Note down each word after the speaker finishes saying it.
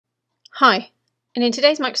Hi, and in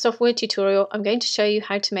today's Microsoft Word tutorial I'm going to show you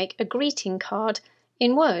how to make a greeting card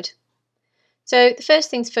in Word. So the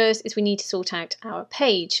first things first is we need to sort out our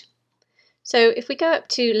page. So if we go up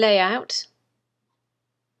to Layout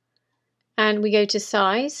and we go to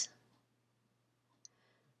Size,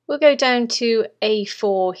 we'll go down to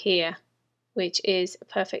A4 here, which is a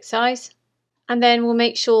perfect size, and then we'll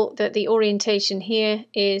make sure that the orientation here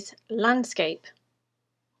is Landscape.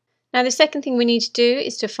 Now the second thing we need to do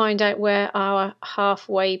is to find out where our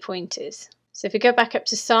halfway point is. So if we go back up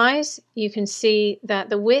to size, you can see that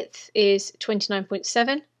the width is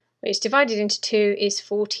 29.7, but it's divided into 2 is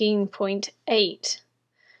 14.8.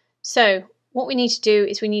 So what we need to do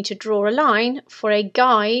is we need to draw a line for a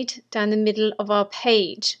guide down the middle of our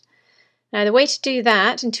page. Now the way to do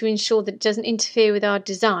that and to ensure that it doesn't interfere with our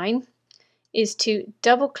design is to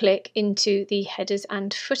double click into the headers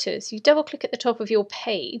and footers. You double click at the top of your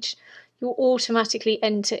page, you'll automatically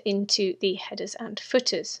enter into the headers and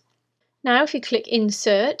footers. Now if you click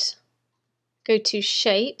Insert, go to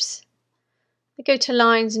Shapes, go to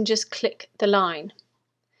Lines and just click the line.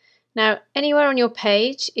 Now anywhere on your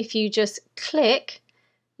page, if you just click,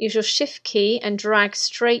 use your Shift key and drag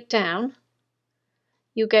straight down,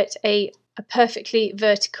 you'll get a perfectly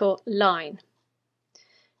vertical line.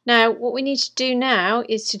 Now what we need to do now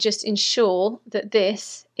is to just ensure that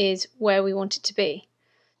this is where we want it to be.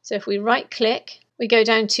 So if we right click, we go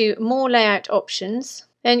down to More Layout Options,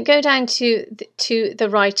 then go down to the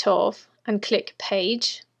right of and click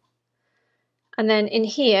Page, and then in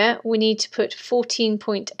here we need to put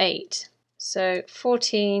 14.8. So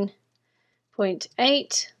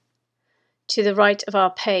 14.8 to the right of our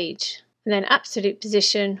page, and then absolute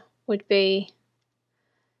position would be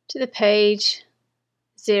to the page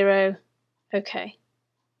 0, OK.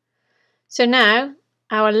 So now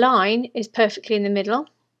our line is perfectly in the middle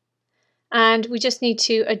and we just need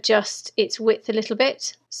to adjust its width a little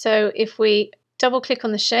bit. So if we double click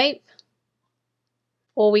on the shape,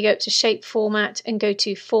 or we go to Shape Format and go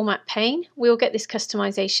to Format Pane, we'll get this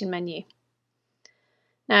customization menu.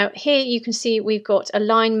 Now here you can see we've got a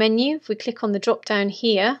line menu. If we click on the drop down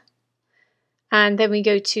here and then we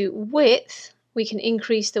go to width, we can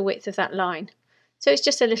increase the width of that line. So it's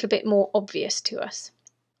just a little bit more obvious to us.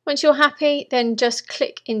 Once you're happy, then just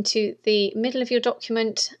click into the middle of your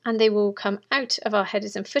document and they will come out of our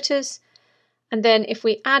headers and footers. And then if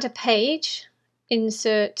we add a page,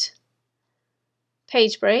 Insert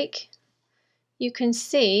Page Break, you can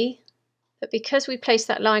see that because we placed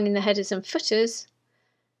that line in the headers and footers,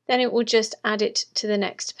 then it will just add it to the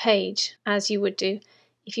next page, as you would do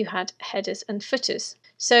if you had headers and footers.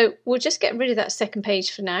 So we'll just get rid of that second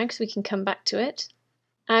page for now because we can come back to it,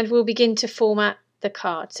 and we'll begin to format the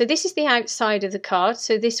card. So this is the outside of the card,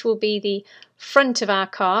 so this will be the front of our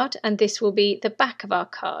card and this will be the back of our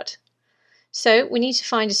card. So we need to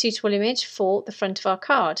find a suitable image for the front of our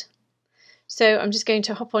card. So I'm just going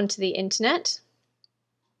to hop onto the internet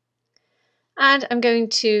and I'm going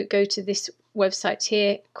to go to this website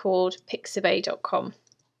here called pixabay.com.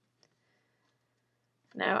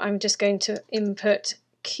 Now I'm just going to input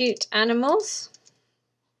cute animals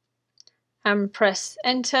and press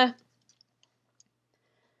enter.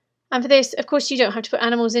 And for this, of course, you don't have to put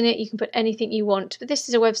animals in it, you can put anything you want, but this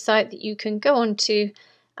is a website that you can go on to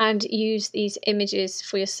and use these images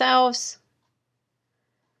for yourselves.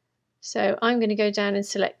 So I'm going to go down and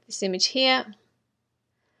select this image here,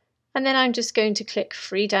 and then I'm just going to click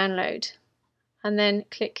free download and then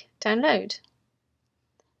click download.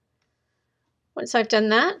 Once I've done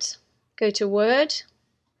that, go to Word,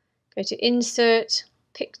 go to Insert,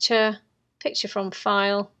 Picture, Picture from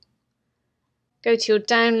File, go to your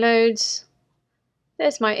downloads,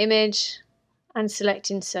 there's my image, and select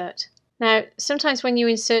Insert. Now sometimes when you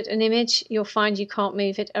insert an image you'll find you can't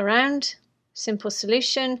move it around. Simple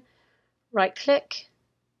solution, right click,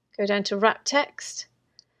 go down to Wrap Text,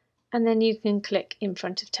 and then you can click in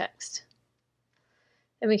front of text.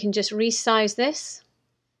 Then we can just resize this.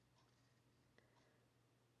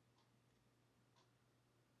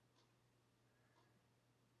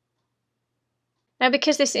 Now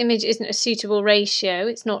because this image isn't a suitable ratio,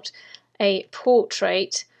 it's not a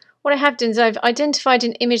portrait, what I have done is I've identified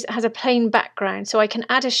an image that has a plain background, so I can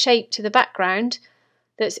add a shape to the background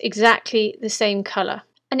that's exactly the same colour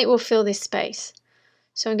and it will fill this space.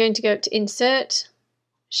 So I'm going to go up to Insert,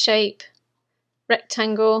 Shape,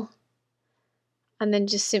 Rectangle, and then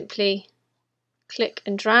just simply click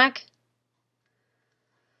and drag.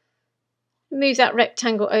 Move that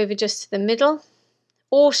rectangle over just to the middle.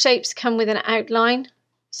 All shapes come with an outline,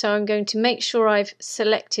 so I'm going to make sure I've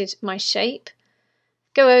selected my shape.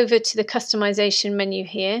 Go over to the customization menu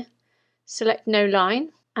here, select no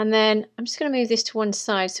line, And then I'm just going to move this to one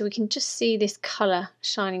side so we can just see this colour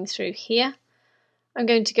shining through here. I'm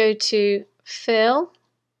going to go to Fill,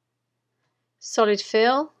 Solid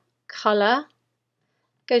Fill, Colour,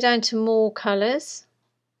 go down to More Colours.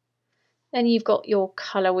 Then you've got your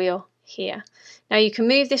colour wheel here. Now you can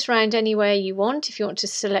move this around anywhere you want if you want to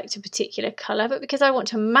select a particular colour, but because I want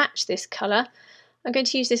to match this colour, I'm going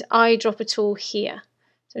to use this eyedropper tool here.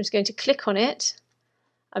 So I'm just going to click on it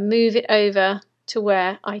and move it over to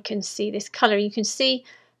where I can see this colour. You can see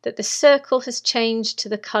that the circle has changed to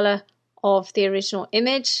the colour of the original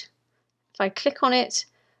image. If I click on it,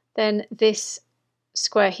 then this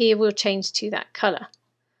square here will change to that colour.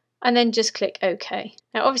 And then just click OK.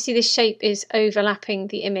 Now obviously this shape is overlapping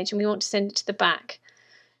the image and we want to send it to the back.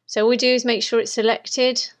 So all we do is make sure it's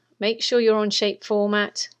selected, make sure you're on shape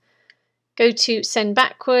format, go to send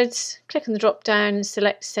backwards, click on the drop down and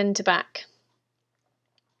select send to back.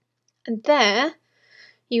 And there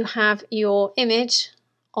you have your image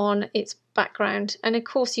on its background, and of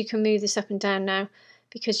course you can move this up and down now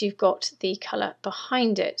because you've got the colour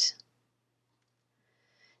behind it.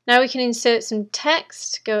 Now we can insert some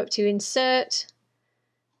text, go up to Insert,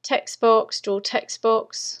 Text Box, Draw Text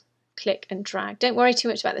Box, click and drag. Don't worry too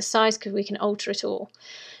much about the size because we can alter it all.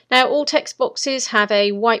 Now all text boxes have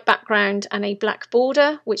a white background and a black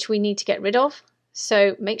border which we need to get rid of.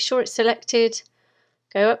 So make sure it's selected,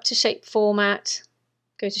 go up to Shape Format,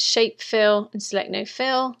 go to Shape Fill and select No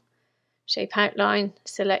Fill, Shape Outline,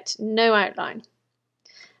 select No Outline.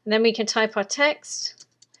 And then we can type our text.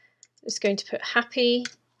 I'm just going to put Happy.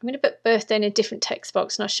 I'm going to put birthday in a different text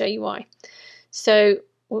box and I'll show you why. So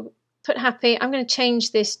we'll put Happy. I'm going to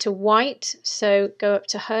change this to white. So go up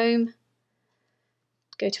to Home,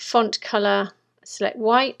 go to Font Color, select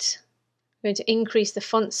white. I'm going to increase the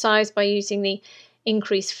font size by using the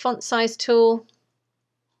Increase Font Size tool.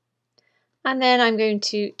 And then I'm going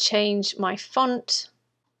to change my font.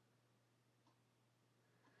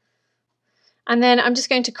 And then I'm just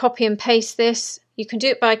going to copy and paste this. You can do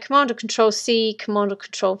it by Command or Control C, Command or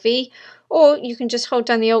Control V, or you can just hold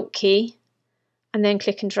down the Alt key and then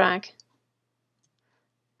click and drag.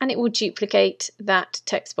 And it will duplicate that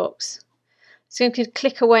text box. So I'm going to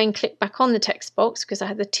click away and click back on the text box because I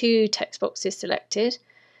have the two text boxes selected.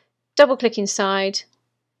 Double click inside,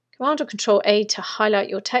 Command or Control A to highlight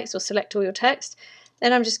your text or select all your text.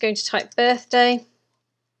 Then I'm just going to type birthday.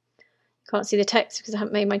 Can't see the text because I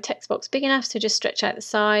haven't made my text box big enough, so just stretch out the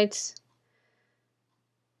sides.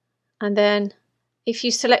 And then if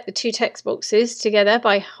you select the two text boxes together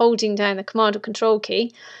by holding down the Command or Control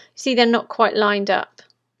key, see they're not quite lined up.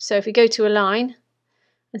 So if we go to Align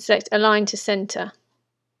and select Align to Center.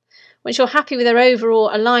 Once you're happy with their overall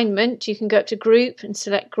alignment, you can go up to Group and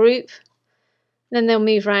select Group. And then they'll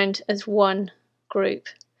move around as one group.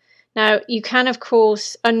 Now you can of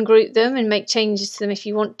course ungroup them and make changes to them if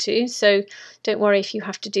you want to, so don't worry if you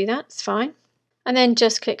have to do that, it's fine. And then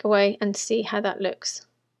just click away and see how that looks.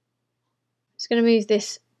 Just going to move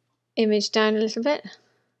this image down a little bit.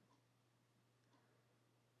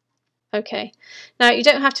 Okay, now you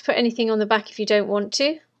don't have to put anything on the back if you don't want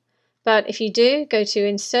to, but if you do, go to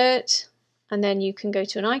Insert and then you can go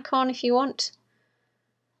to an icon if you want.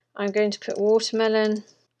 I'm going to put watermelon.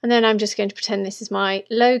 And then I'm just going to pretend this is my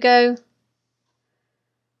logo.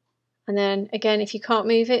 And then again, if you can't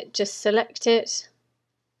move it, just select it.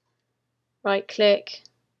 Right click,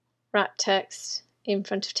 wrap text in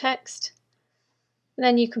front of text. And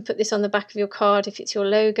then you can put this on the back of your card if it's your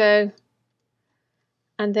logo.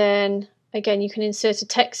 And then again, you can insert a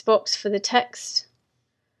text box for the text.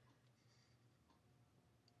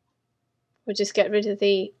 We'll just get rid of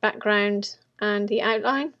the background and the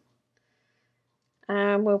outline.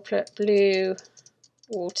 And we'll put blue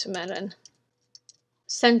watermelon.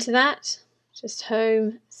 Center that, just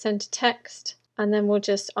home, center text, and then we'll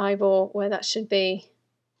just eyeball where that should be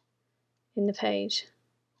in the page.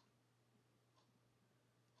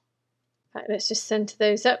 Right, let's just center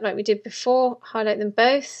those up like we did before, highlight them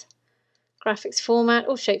both. Graphics format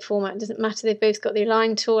or shape format, doesn't matter, they've both got the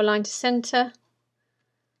align tool, align to center.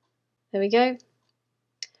 There we go.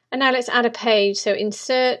 And now let's add a page, so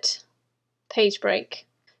insert, page break.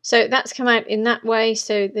 So that's come out in that way,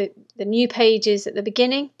 so the new page is at the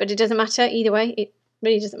beginning, but it doesn't matter either way, it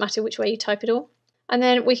really doesn't matter which way you type it all. And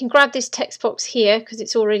then we can grab this text box here because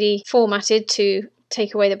it's already formatted to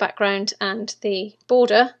take away the background and the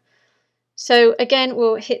border. So again,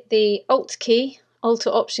 we'll hit the Alt key, Alt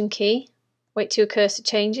or Option key, wait till your cursor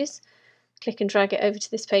changes, click and drag it over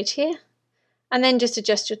to this page here, and then just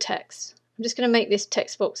adjust your text. I'm just going to make this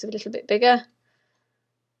text box a little bit bigger.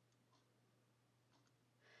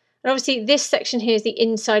 And obviously this section here is the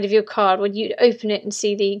inside of your card when you open it and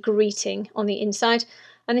see the greeting on the inside,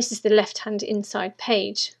 and this is the left-hand inside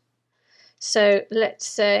page. So let's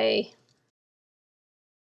say,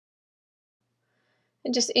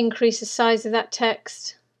 and just increase the size of that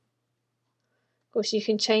text. Of course you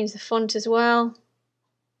can change the font as well.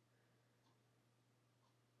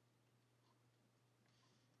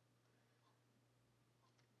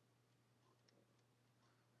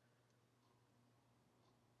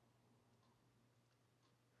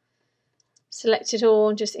 Select it all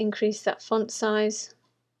and just increase that font size.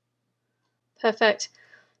 Perfect.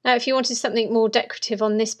 Now if you wanted something more decorative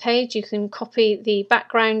on this page, you can copy the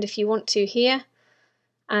background if you want to here,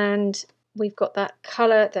 and we've got that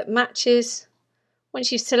colour that matches.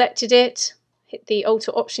 Once you've selected it, hit the Alt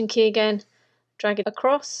Option key again, drag it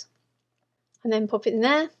across and then pop it in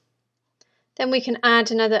there. Then we can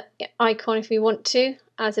add another icon if we want to,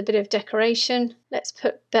 as a bit of decoration. Let's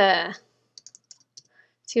put bear.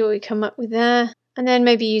 See what we come up with there. And then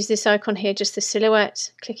maybe use this icon here, just the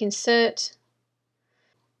silhouette. Click Insert.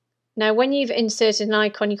 Now when you've inserted an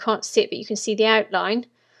icon, you can't see it, but you can see the outline.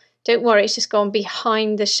 Don't worry, it's just gone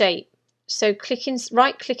behind the shape. So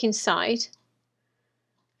right click inside.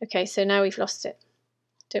 Okay, so now we've lost it.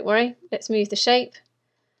 Don't worry, let's move the shape.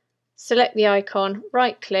 Select the icon,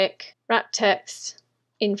 right click, wrap text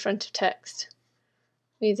in front of text.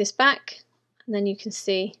 Move this back and then you can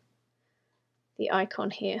see the icon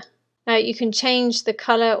here. Now you can change the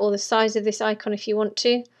colour or the size of this icon if you want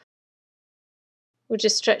to. We'll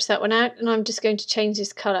just stretch that one out, and I'm just going to change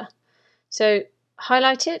this colour. So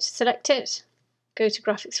highlight it, select it, go to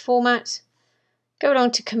graphics format, go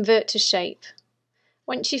along to convert to shape.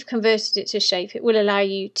 Once you've converted it to shape, it will allow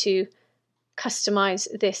you to customize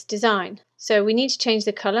this design. So we need to change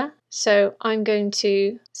the colour. So I'm going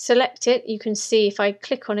to select it. You can see if I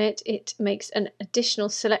click on it, it makes an additional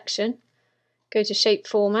selection. Go to shape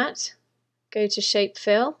format, go to shape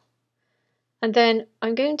fill, and then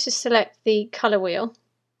I'm going to select the colour wheel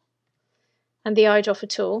and the eyedropper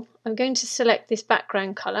tool. I'm going to select this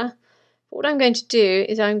background colour. But what I'm going to do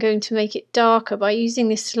is I'm going to make it darker by using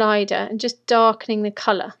this slider and just darkening the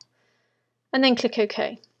colour, and then click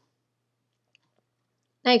OK.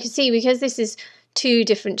 Now you can see, because this is two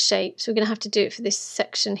different shapes, we're going to have to do it for this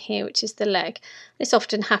section here, which is the leg. This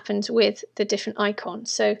often happens with the different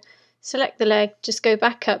icons. So select the leg, just go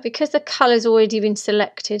back up. Because the colour's already been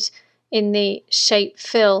selected in the shape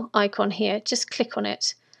fill icon here, just click on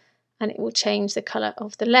it and it will change the colour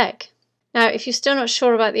of the leg. Now if you're still not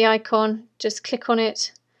sure about the icon, just click on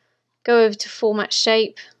it, go over to format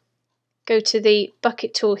shape, go to the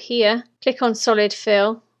bucket tool here, click on solid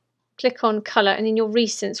fill, click on colour, and then your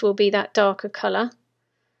recents will be that darker colour,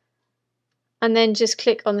 and then just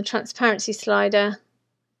click on the transparency slider,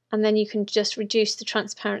 and then you can just reduce the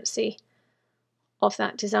transparency of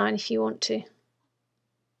that design if you want to.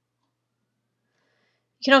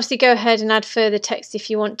 You can obviously go ahead and add further text if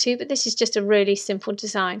you want to, but this is just a really simple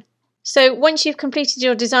design. So once you've completed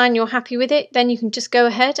your design, you're happy with it, then you can just go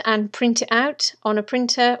ahead and print it out on a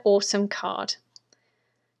printer or some card.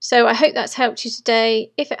 So I hope that's helped you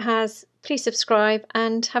today. If it has, please subscribe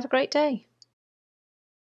and have a great day.